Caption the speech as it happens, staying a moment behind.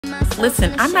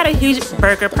Listen, I'm not a huge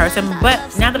burger person, but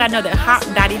now that I know that Hot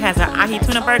Dottie has an Ahi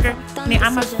Tuna Burger, I mean,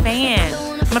 I'm a fan.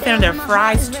 I'm a fan of their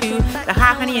fries too. The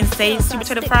hot honey and sage sweet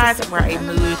potato fries were a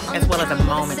mood as well as a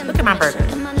moment. Look at my burger.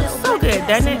 So good,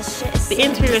 doesn't it? The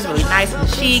interior is really nice and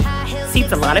chic.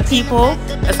 Seats a lot of people.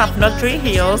 It's off North Druid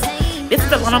Hills. This is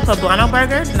the Lono Poblano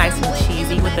burger, nice and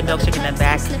cheesy with the milkshake in the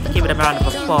back. Give it a round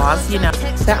of applause, you know.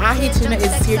 The Ahi tuna is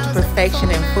seared to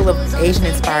perfection and full of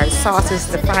Asian-inspired sauces.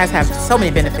 The fries have so many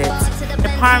benefits. The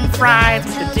parm fries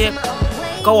with the dip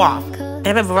go off. They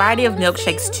have a variety of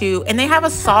milkshakes too, and they have a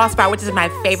sauce bar, which is my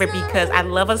favorite because I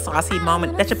love a saucy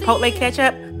moment. That Chipotle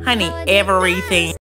ketchup, honey, everything.